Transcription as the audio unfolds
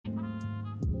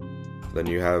Then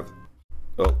you have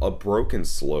a broken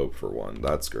slope for one.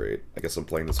 That's great. I guess I'm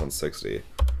playing this on 60.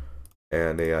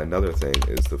 And another thing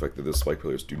is the fact that the spike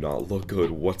pillars do not look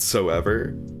good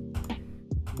whatsoever.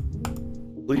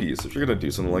 Please, if you're gonna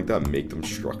do something like that, make them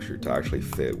structured to actually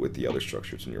fit with the other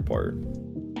structures in your part.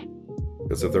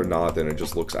 Because if they're not, then it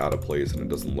just looks out of place and it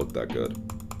doesn't look that good.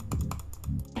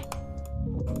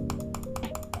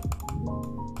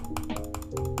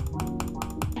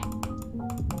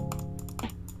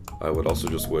 I would also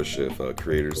just wish if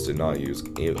creators did not use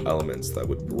elements that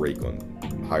would break on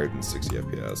higher than 60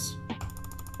 FPS.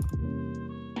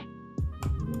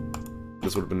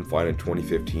 This would have been fine in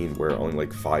 2015 where only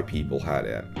like 5 people had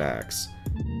it at max.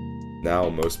 Now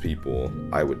most people,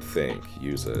 I would think,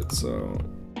 use it, so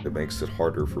it makes it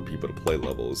harder for people to play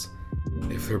levels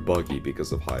if they're buggy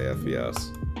because of high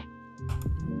FPS.